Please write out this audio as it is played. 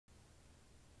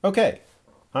Okay,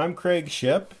 I'm Craig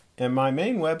Shipp, and my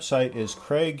main website is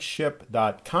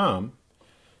CraigShipp.com,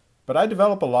 but I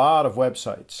develop a lot of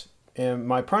websites, and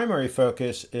my primary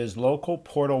focus is local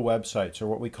portal websites, or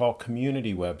what we call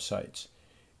community websites.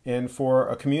 And for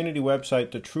a community website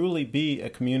to truly be a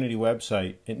community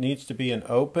website, it needs to be an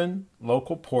open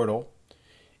local portal.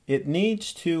 It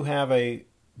needs to have a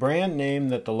brand name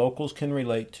that the locals can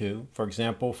relate to. For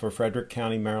example, for Frederick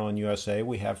County, Maryland, USA,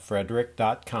 we have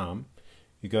Frederick.com.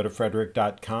 You go to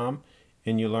Frederick.com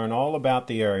and you learn all about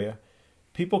the area.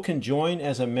 People can join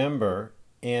as a member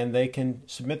and they can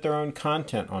submit their own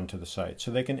content onto the site. So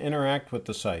they can interact with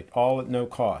the site, all at no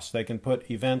cost. They can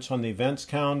put events on the events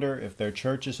calendar. If their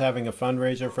church is having a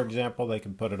fundraiser, for example, they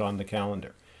can put it on the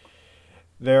calendar.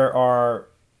 There are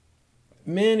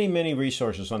many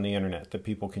resources on the internet that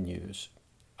people can use.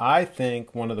 I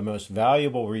think one of the most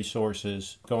valuable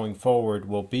resources going forward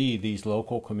will be these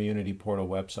local community portal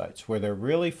websites where they're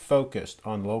really focused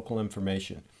on local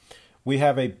information. We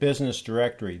have a business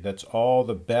directory that's all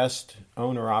the best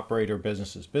owner-operator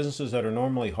businesses that are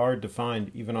normally hard to find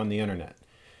even on the internet.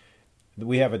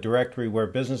 We have a directory where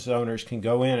business owners can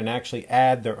go in and actually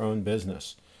add their own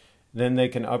business. Then they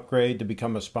can upgrade to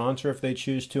become a sponsor if they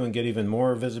choose to and get even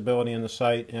more visibility in the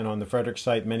site. And on the Frederick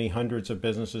site, many hundreds of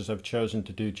businesses have chosen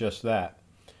to do just that.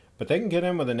 But they can get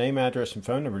in with a name, address, and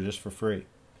phone number just for free.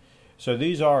 So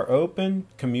these are open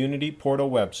community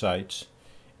portal websites.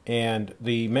 And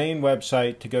the main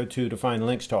website to go to find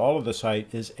links to all of the site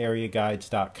is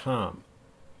areaguides.com.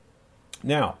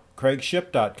 Now,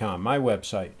 CraigShipp.com, my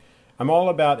website. I'm all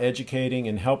about educating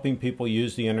and helping people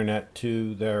use the internet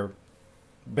to their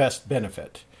best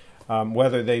benefit,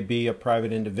 whether they be a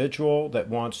private individual that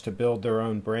wants to build their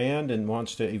own brand and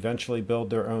wants to eventually build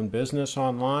their own business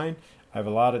online. I have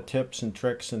a lot of tips and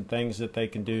tricks and things that they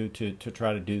can do to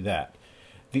try to do that.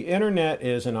 The internet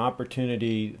is an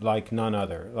opportunity like none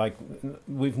other. Like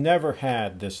we've never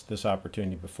had this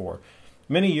opportunity before.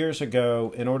 Many years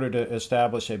ago, in order to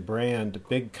establish a brand,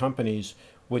 big companies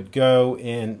would go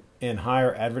and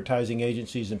hire advertising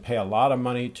agencies and pay a lot of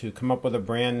money to come up with a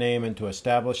brand name and to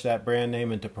establish that brand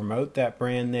name and to promote that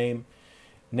brand name.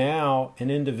 Now, an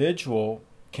individual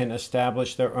can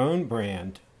establish their own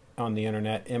brand on the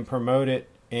internet and promote it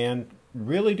and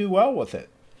really do well with it.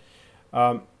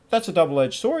 That's a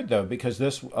double-edged sword, though, because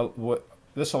this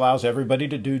allows everybody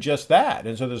to do just that,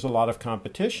 and so there's a lot of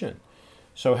competition.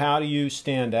 So how do you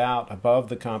stand out above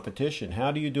the competition?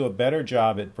 How do you do a better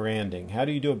job at branding? How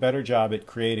do you do a better job at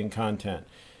creating content?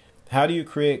 How do you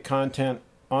create content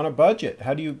on a budget?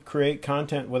 How do you create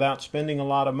content without spending a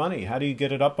lot of money? How do you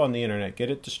get it up on the internet,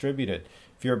 get it distributed?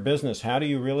 If you're a business, how do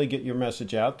you really get your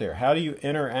message out there? How do you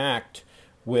interact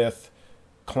with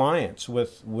clients,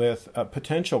 with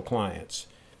potential clients?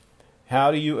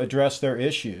 How do you address their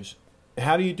issues?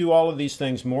 How do you do all of these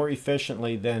things more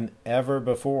efficiently than ever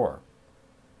before?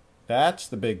 That's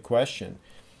the big question.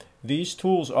 These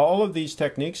tools, all of these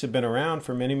techniques have been around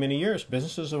for many years.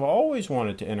 Businesses have always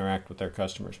wanted to interact with their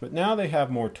customers, but now they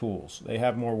have more tools. They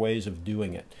have more ways of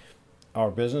doing it. Are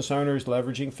business owners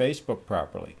leveraging Facebook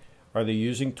properly? Are they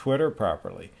using Twitter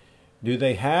properly? Do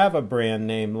they have a brand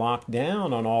name locked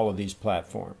down on all of these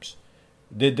platforms?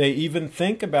 Did they even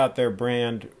think about their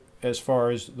brand as far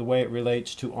as the way it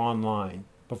relates to online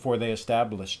before they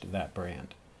established that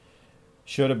brand?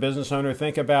 Should a business owner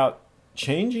think about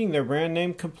changing their brand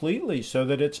name completely so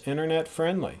that it's internet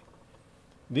friendly?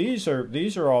 These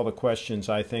are all the questions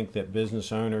I think that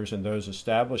business owners and those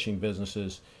establishing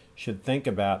businesses should think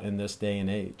about in this day and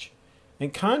age.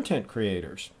 And content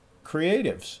creators,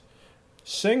 creatives,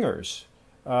 singers.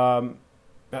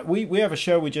 We have a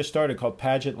show we just started called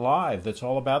Pageant Live that's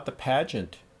all about the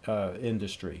pageant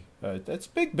industry. That's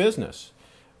big business.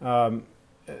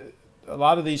 A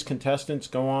lot of these contestants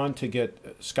go on to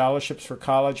get scholarships for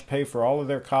college, pay for all of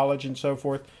their college and so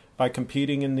forth by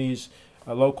competing in these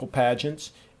local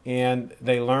pageants, and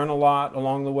they learn a lot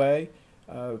along the way.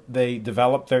 They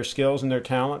develop their skills and their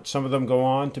talent. Some of them go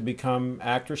on to become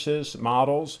actresses,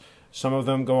 models. Some of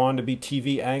them go on to be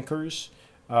TV anchors.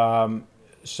 But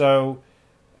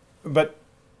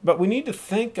we need to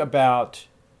think about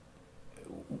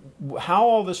how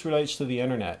all this relates to the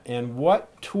internet and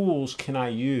what tools can I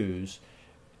use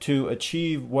to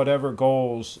achieve whatever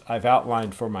goals I've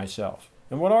outlined for myself.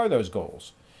 And what are those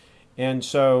goals? And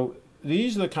so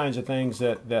these are the kinds of things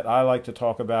that I like to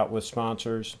talk about with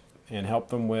sponsors and help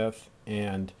them with.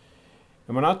 And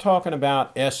we're not talking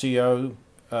about SEO,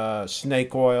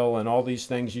 snake oil, and all these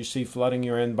things you see flooding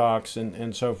your inbox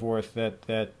and so forth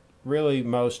that really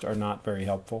most are not very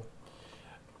helpful.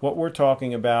 What we're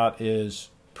talking about is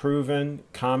proven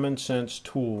common sense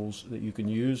tools that you can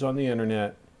use on the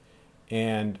internet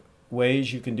and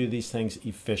ways you can do these things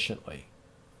efficiently.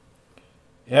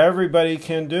 Everybody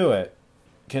can do it.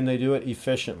 Can they do it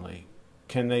efficiently?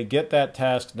 Can they get that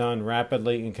task done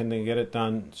rapidly, and can they get it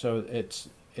done so it's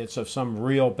of some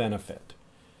real benefit?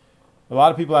 A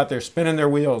lot of people out there spinning their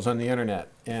wheels on the internet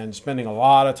and spending a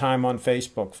lot of time on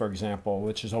Facebook, for example,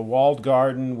 which is a walled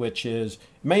garden, which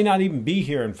may not even be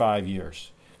here in 5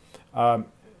 years.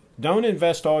 Don't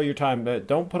invest all your time.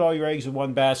 Don't put all your eggs in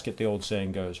one basket, the old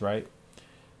saying goes, right?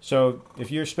 So if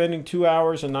you're spending 2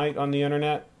 hours a night on the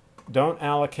internet, don't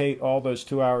allocate all those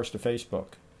 2 hours to Facebook.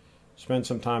 Spend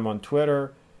some time on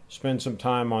Twitter. Spend some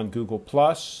time on Google+.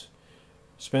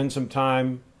 Spend some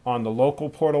time on the local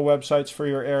portal websites for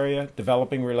your area,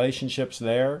 developing relationships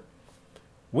there.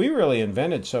 We really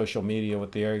invented social media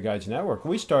with the Area Guides Network.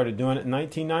 We started doing it in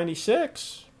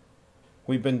 1996.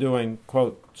 We've been doing,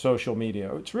 quote, social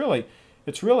media. It's really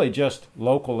just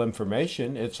local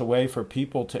information. It's a way for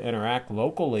people to interact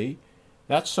locally.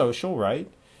 That's social, right?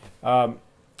 I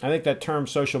think that term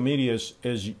social media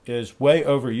is way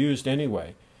overused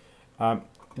anyway.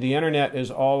 The internet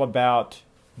is all about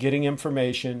getting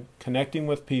information, connecting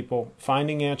with people,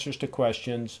 finding answers to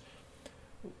questions,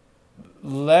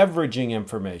 leveraging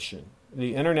information.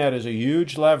 The internet is a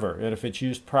huge lever, and if it's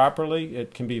used properly,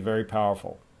 it can be very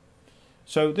powerful.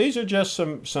 So these are just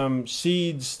some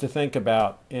seeds to think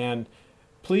about, and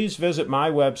please visit my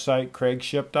website,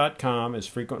 CraigShipp.com, as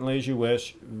frequently as you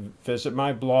wish. Visit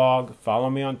my blog,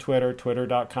 follow me on Twitter,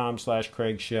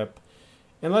 twitter.com/CraigShipp,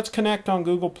 and let's connect on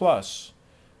Google+.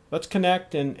 Let's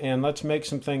connect and let's make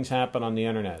some things happen on the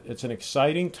internet. It's an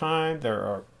exciting time.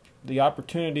 The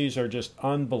opportunities are just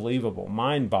unbelievable,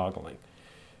 mind-boggling.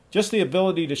 Just the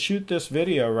ability to shoot this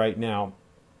video right now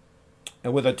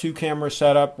with a 2-camera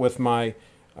setup with my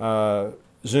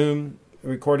Zoom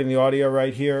recording the audio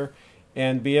right here,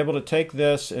 and be able to take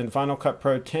this in Final Cut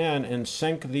Pro 10 and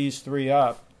sync these 3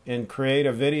 up and create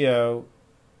a video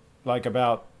like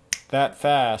about that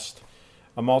fast,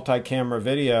 a multi-camera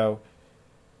video,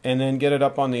 and then get it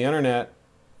up on the internet.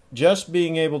 Just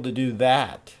being able to do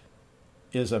that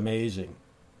is amazing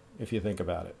if you think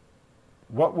about it.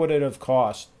 What would it have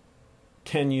cost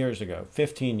 10 years ago,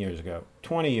 15 years ago,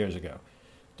 20 years ago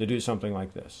to do something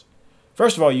like this?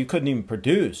 First of all, you couldn't even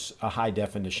produce a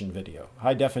high-definition video.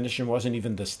 High definition wasn't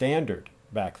even the standard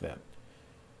back then.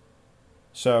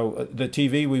 So the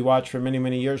TV we watched for many,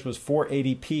 many years was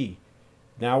 480p.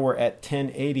 Now we're at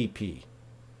 1080p.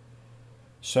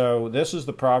 So this is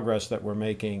the progress that we're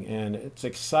making, and it's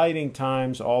exciting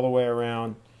times all the way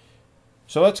around.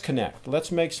 So let's connect.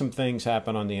 Let's make some things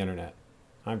happen on the internet.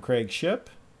 I'm Craig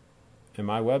Shipp, and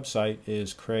my website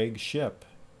is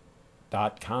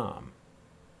CraigShipp.com.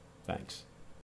 Thanks.